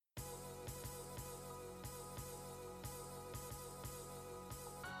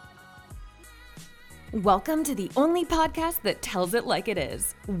Welcome to the only podcast that tells it like it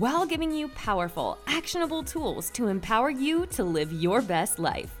is, while giving you powerful, actionable tools to empower you to live your best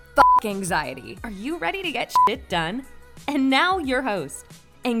life. Fuck anxiety. Are you ready to get shit done? And now your host,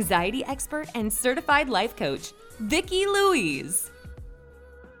 anxiety expert and certified life coach, Vicki Louise.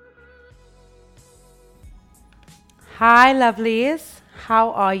 Hi, lovelies.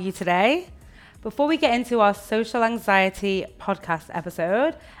 How are you today? Before we get into our social anxiety podcast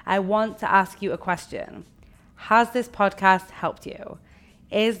episode, I want to ask you a question. Has this podcast helped you?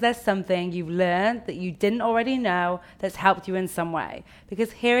 Is there something you've learned that you didn't already know that's helped you in some way?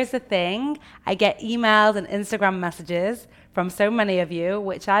 Because here is the thing, I get emails and Instagram messages from so many of you,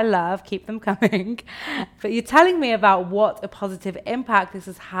 which I love, keep them coming. But you're telling me about what a positive impact this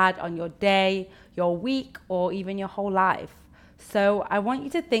has had on your day, your week, or even your whole life. So I want you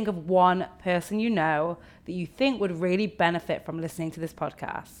to think of one person you know that you think would really benefit from listening to this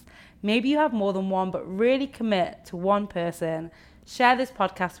podcast. Maybe you have more than one, but really commit to one person. Share this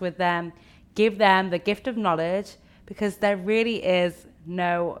podcast with them. Give them the gift of knowledge, because there really is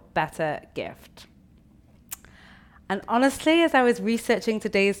no better gift. And honestly, as I was researching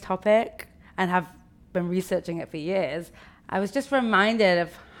today's topic, and have been researching it for years, I was just reminded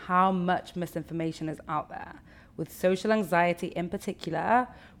of how much misinformation is out there. With social anxiety in particular,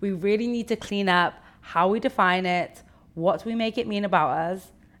 we really need to clean up how we define it, what we make it mean about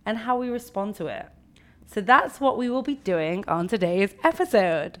us, and how we respond to it. So that's what we will be doing on today's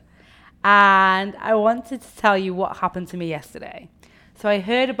episode. And I wanted to tell you what happened to me yesterday. So I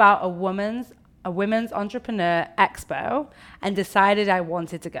heard about a women's entrepreneur expo and decided I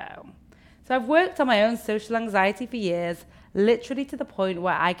wanted to go. So I've worked on my own social anxiety for years, literally to the point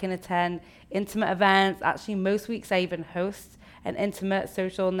where I can attend intimate events. Actually, most weeks I even host an intimate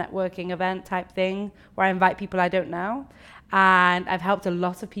social networking event type thing where I invite people I don't know. And I've helped a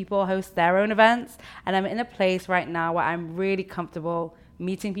lot of people host their own events. And I'm in a place right now where I'm really comfortable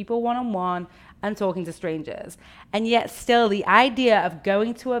meeting people one-on-one and talking to strangers. And yet still the idea of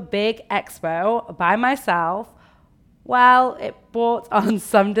going to a big expo by myself, well, it brought on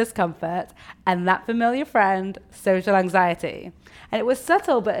some discomfort and that familiar friend, social anxiety. And it was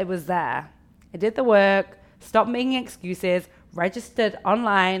subtle, but it was there. I did the work, stopped making excuses, registered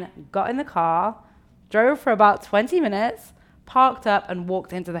online, got in the car, drove for about 20 minutes, parked up and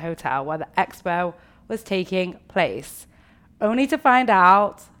walked into the hotel where the expo was taking place, only to find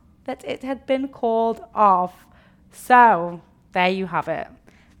out that it had been called off. So there you have it.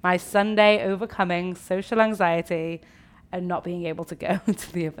 My Sunday overcoming social anxiety and not being able to go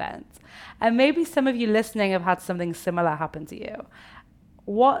to the event. And maybe some of you listening have had something similar happen to you.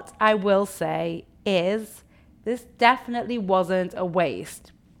 What I will say is this definitely wasn't a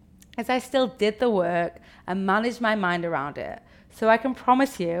waste, as I still did the work and managed my mind around it. So I can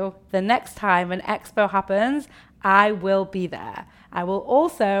promise you the next time an expo happens, I will be there. I will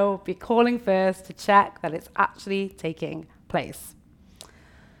also be calling first to check that it's actually taking place.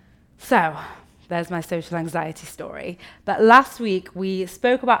 So there's my social anxiety story. But last week we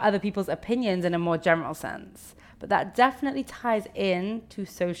spoke about other people's opinions in a more general sense, but that definitely ties in to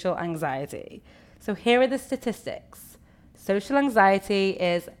social anxiety. So here are the statistics. Social anxiety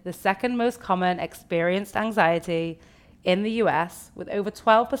is the second most common experienced anxiety in the US, with over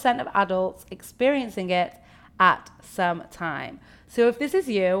 12% of adults experiencing it at some time. So if this is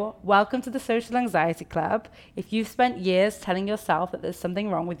you, welcome to the Social Anxiety Club. If you've spent years telling yourself that there's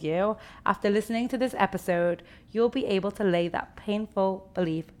something wrong with you, after listening to this episode, you'll be able to lay that painful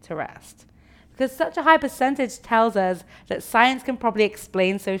belief to rest. Because such a high percentage tells us that science can probably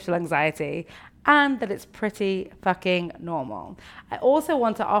explain social anxiety and that it's pretty fucking normal. I also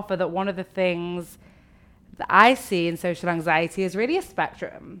want to offer that one of the things that I see in social anxiety is really a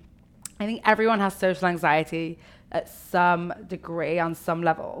spectrum. I think everyone has social anxiety at some degree on some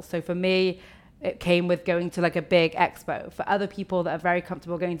level. So for me, it came with going to like a big expo. For other people that are very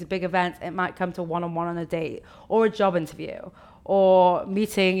comfortable going to big events, it might come to one-on-one on a date or a job interview or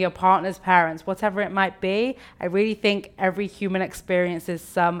meeting your partner's parents, whatever it might be. I really think every human experiences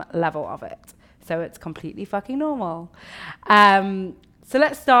some level of it. So it's completely fucking normal. So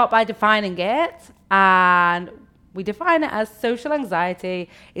let's start by defining it. And we define it as social anxiety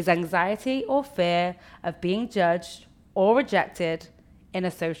is anxiety or fear of being judged or rejected in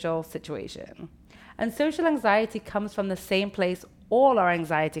a social situation. And social anxiety comes from the same place all our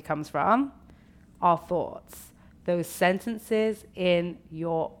anxiety comes from, our thoughts, those sentences in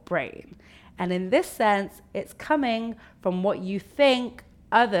your brain. And in this sense, it's coming from what you think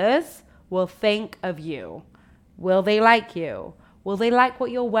others will think of you. Will they like you? Will they like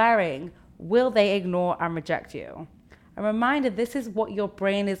what you're wearing? Will they ignore and reject you? A reminder, this is what your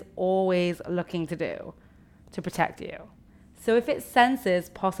brain is always looking to do, to protect you. So if it senses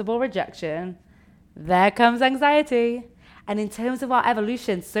possible rejection, there comes anxiety. And in terms of our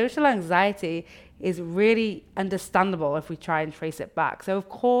evolution, social anxiety is really understandable if we try and trace it back. So of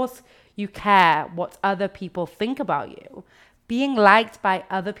course you care what other people think about you. Being liked by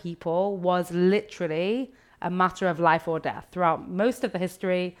other people was literally a matter of life or death throughout most of the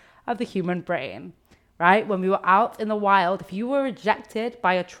history of the human brain, right? When we were out in the wild, if you were rejected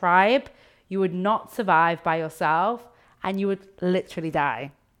by a tribe, you would not survive by yourself and you would literally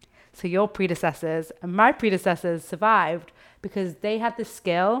die. So your predecessors and my predecessors survived because they had the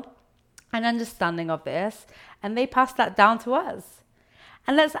skill and understanding of this, and they passed that down to us.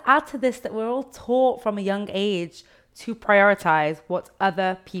 And let's add to this that we're all taught from a young age to prioritize what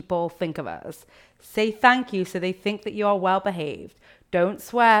other people think of us. Say thank you so they think that you are well behaved. Don't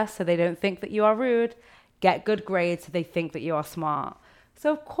swear so they don't think that you are rude. Get good grades so they think that you are smart.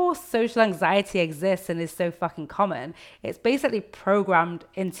 So of course social anxiety exists and is so fucking common. It's basically programmed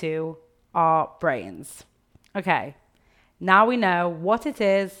into our brains. Okay, now we know what it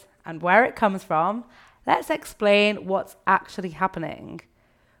is and where it comes from. Let's explain what's actually happening.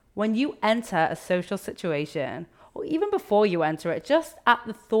 When you enter a social situation, or even before you enter it, just at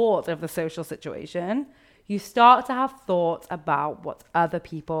the thought of the social situation, you start to have thoughts about what other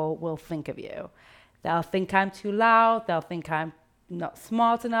people will think of you. They'll think I'm too loud. They'll think I'm not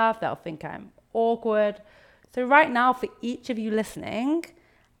smart enough. They'll think I'm awkward. So right now, for each of you listening,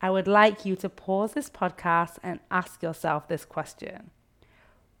 I would like you to pause this podcast and ask yourself this question.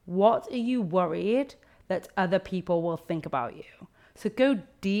 What are you worried that other people will think about you? So go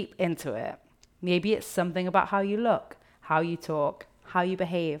deep into it. Maybe it's something about how you look, how you talk, how you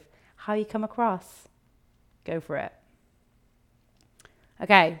behave, how you come across. Go for it.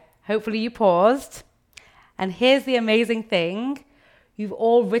 Okay, hopefully you paused. And here's the amazing thing. You've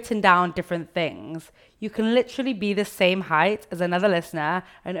all written down different things. You can literally be the same height as another listener,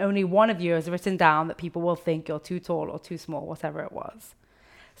 and only one of you has written down that people will think you're too tall or too small, whatever it was.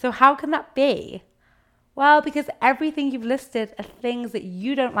 So how can that be? Well, because everything you've listed are things that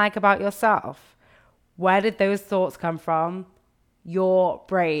you don't like about yourself. Where did those thoughts come from? Your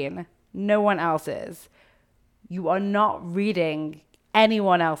brain, no one else's. You are not reading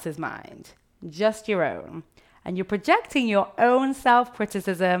anyone else's mind, just your own. And you're projecting your own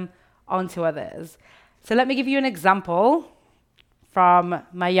self-criticism onto others. So let me give you an example from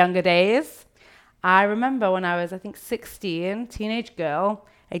my younger days. I remember when I was, 16, teenage girl.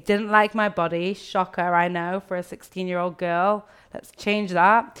 I didn't like my body. Shocker, I know, for a 16-year-old girl. Let's change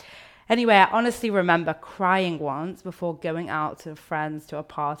that. Anyway, I honestly remember crying once before going out to friends to a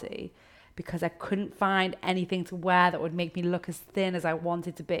party because I couldn't find anything to wear that would make me look as thin as I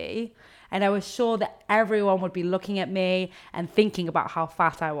wanted to be. And I was sure that everyone would be looking at me and thinking about how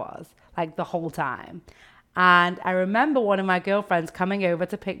fat I was, like the whole time. And I remember one of my girlfriends coming over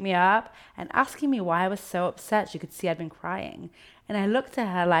to pick me up and asking me why I was so upset. She could see I'd been crying. And I looked at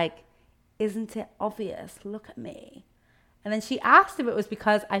her like, isn't it obvious? Look at me. And then she asked if it was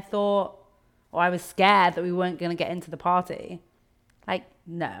because I thought, or I was scared that we weren't going to get into the party. Like,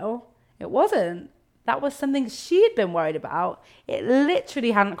 no, it wasn't. That was something she'd been worried about. It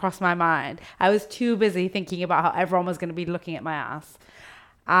literally hadn't crossed my mind. I was too busy thinking about how everyone was going to be looking at my ass.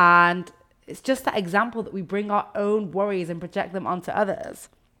 And it's just that example that we bring our own worries and project them onto others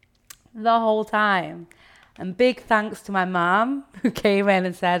the whole time. And big thanks to my mom who came in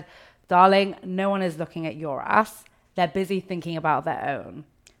and said, darling, no one is looking at your ass. They're busy thinking about their own.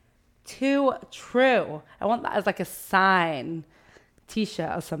 Too true. I want that as like a sign,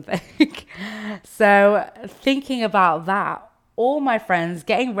 t-shirt or something. So thinking about that, all my friends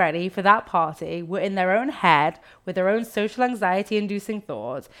getting ready for that party were in their own head with their own social anxiety inducing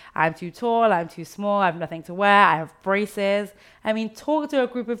thoughts. I'm too tall, I'm too small, I have nothing to wear, I have braces. I mean, talk to a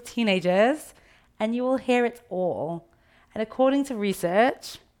group of teenagers and you will hear it all. And according to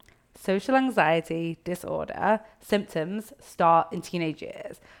research, social anxiety disorder symptoms start in teenage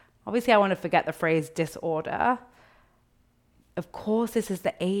years. Obviously, I want to forget the phrase disorder. Of course, this is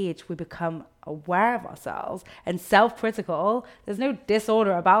the age we become aware of ourselves and self-critical. There's no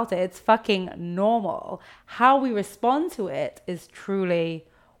disorder about it. It's fucking normal. How we respond to it is truly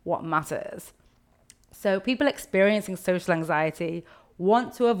what matters. So people experiencing social anxiety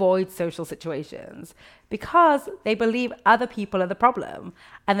want to avoid social situations because they believe other people are the problem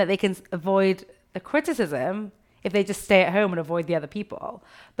and that they can avoid the criticism if they just stay at home and avoid the other people.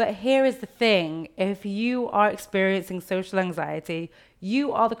 But here is the thing. If you are experiencing social anxiety,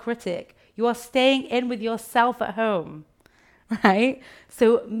 you are the critic. You are staying in with yourself at home, right?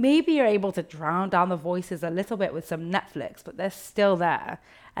 So maybe you're able to drown down the voices a little bit with some Netflix, but they're still there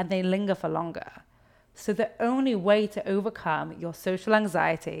and they linger for longer. So the only way to overcome your social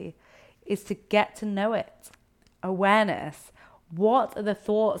anxiety is to get to know it. Awareness. What are the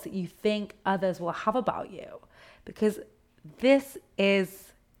thoughts that you think others will have about you? Because this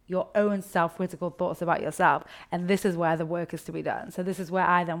is your own self-critical thoughts about yourself. And this is where the work is to be done. So this is where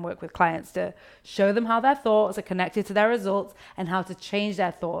I then work with clients to show them how their thoughts are connected to their results and how to change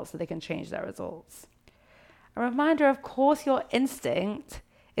their thoughts so they can change their results. A reminder, of course, your instinct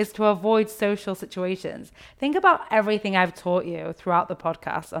is to avoid social situations. Think about everything I've taught you throughout the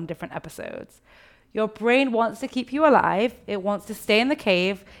podcast on different episodes. Your brain wants to keep you alive. It wants to stay in the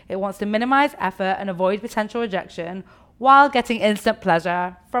cave. It wants to minimize effort and avoid potential rejection while getting instant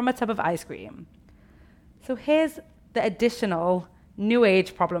pleasure from a tub of ice cream. So here's the additional new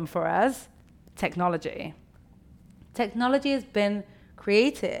age problem for us: technology. Technology has been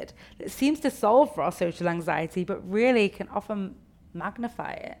created that seems to solve for our social anxiety, but really can often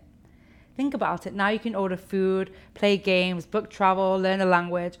magnify it. Think about it. Now you can order food, play games, book travel, learn a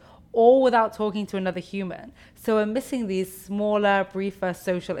language, all without talking to another human. So we're missing these smaller, briefer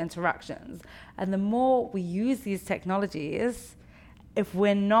social interactions. And the more we use these technologies, if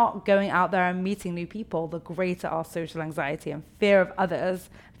we're not going out there and meeting new people, the greater our social anxiety and fear of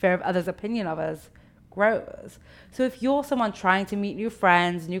others' opinion of us grows. So if you're someone trying to meet new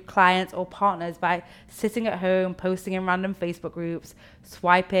friends, new clients, or partners by sitting at home, posting in random Facebook groups,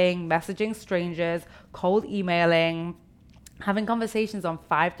 swiping, messaging strangers, cold emailing, having conversations on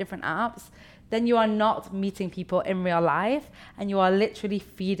 5 different apps, then you are not meeting people in real life and you are literally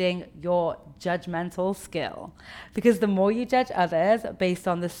feeding your judgmental skill. Because the more you judge others based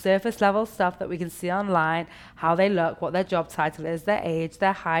on the surface level stuff that we can see online, how they look, what their job title is, their age,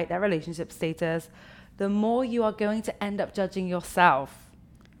 their height, their relationship status, the more you are going to end up judging yourself.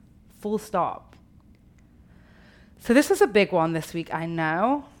 Full stop. So this was a big one this week, I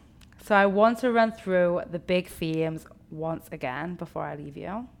know. So I want to run through the big themes once again before I leave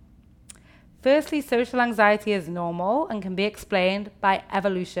you. Firstly, social anxiety is normal and can be explained by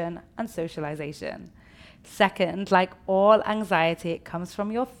evolution and socialization. Second, like all anxiety, it comes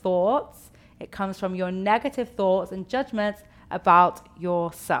from your thoughts. It comes from your negative thoughts and judgments about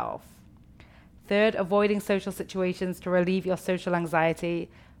yourself. Third, avoiding social situations to relieve your social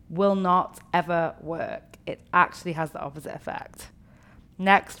anxiety will not ever work. It actually has the opposite effect.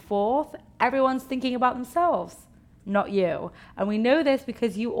 Next, fourth, everyone's thinking about themselves, not you. And we know this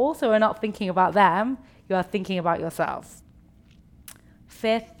because you also are not thinking about them, you are thinking about yourself.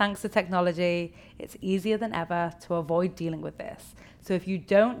 Fifth, thanks to technology, it's easier than ever to avoid dealing with this. So if you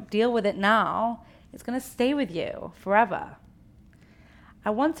don't deal with it now, it's going to stay with you forever. I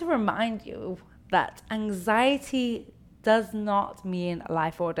want to remind you that anxiety does not mean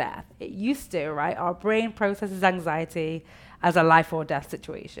life or death. It used to, right? Our brain processes anxiety as a life or death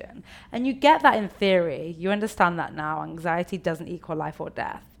situation. And you get that in theory. You understand that now. Anxiety doesn't equal life or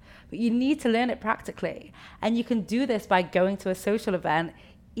death. But you need to learn it practically. And you can do this by going to a social event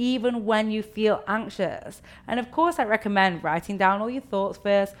even when you feel anxious. And of course, I recommend writing down all your thoughts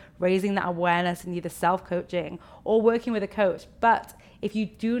first, raising that awareness in either self-coaching or working with a coach. But if you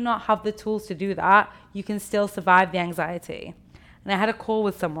do not have the tools to do that, you can still survive the anxiety. And I had a call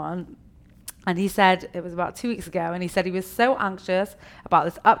with someone, and he said, it was about 2 weeks ago, and he said he was so anxious about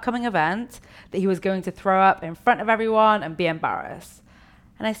this upcoming event that he was going to throw up in front of everyone and be embarrassed.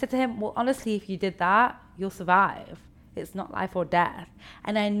 And I said to him, well, honestly, if you did that, you'll survive. It's not life or death.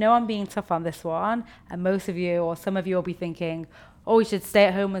 And I know I'm being tough on this one, and most of you or some of you will be thinking, oh, we should stay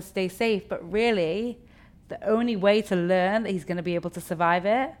at home and stay safe. But really, the only way to learn that he's going to be able to survive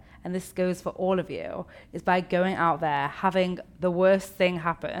it, and this goes for all of you, is by going out there, having the worst thing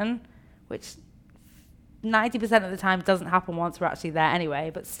happen, which 90% of the time doesn't happen once we're actually there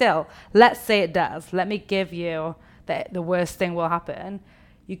anyway. But still, let's say it does. Let me give you that the worst thing will happen.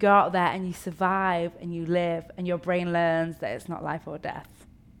 You go out there and you survive and you live, and your brain learns that it's not life or death.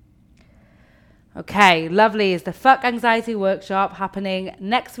 Okay, lovely. Is the Fuck Anxiety Workshop happening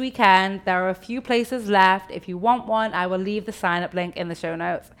next weekend? There are a few places left. If you want one, I will leave the sign-up link in the show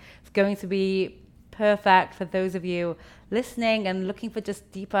notes. It's going to be perfect for those of you listening and looking for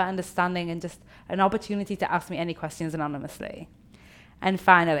just deeper understanding and just an opportunity to ask me any questions anonymously. And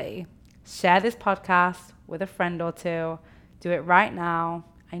finally, share this podcast with a friend or two. Do it right now.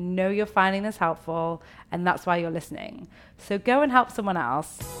 I know you're finding this helpful, and that's why you're listening. So go and help someone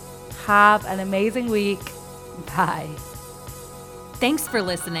else. Have an amazing week. Bye. Thanks for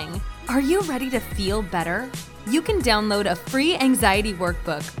listening. Are you ready to feel better? You can download a free anxiety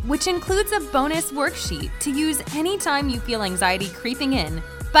workbook, which includes a bonus worksheet to use anytime you feel anxiety creeping in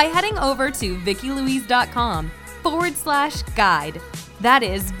by heading over to VickiLouise.com/guide. That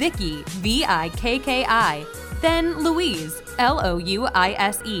is Vicki, VIKKI, then Louise,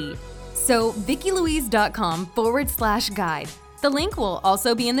 LOUISE. So VickiLouise.com/guide. The link will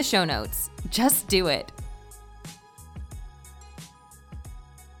also be in the show notes. Just do it.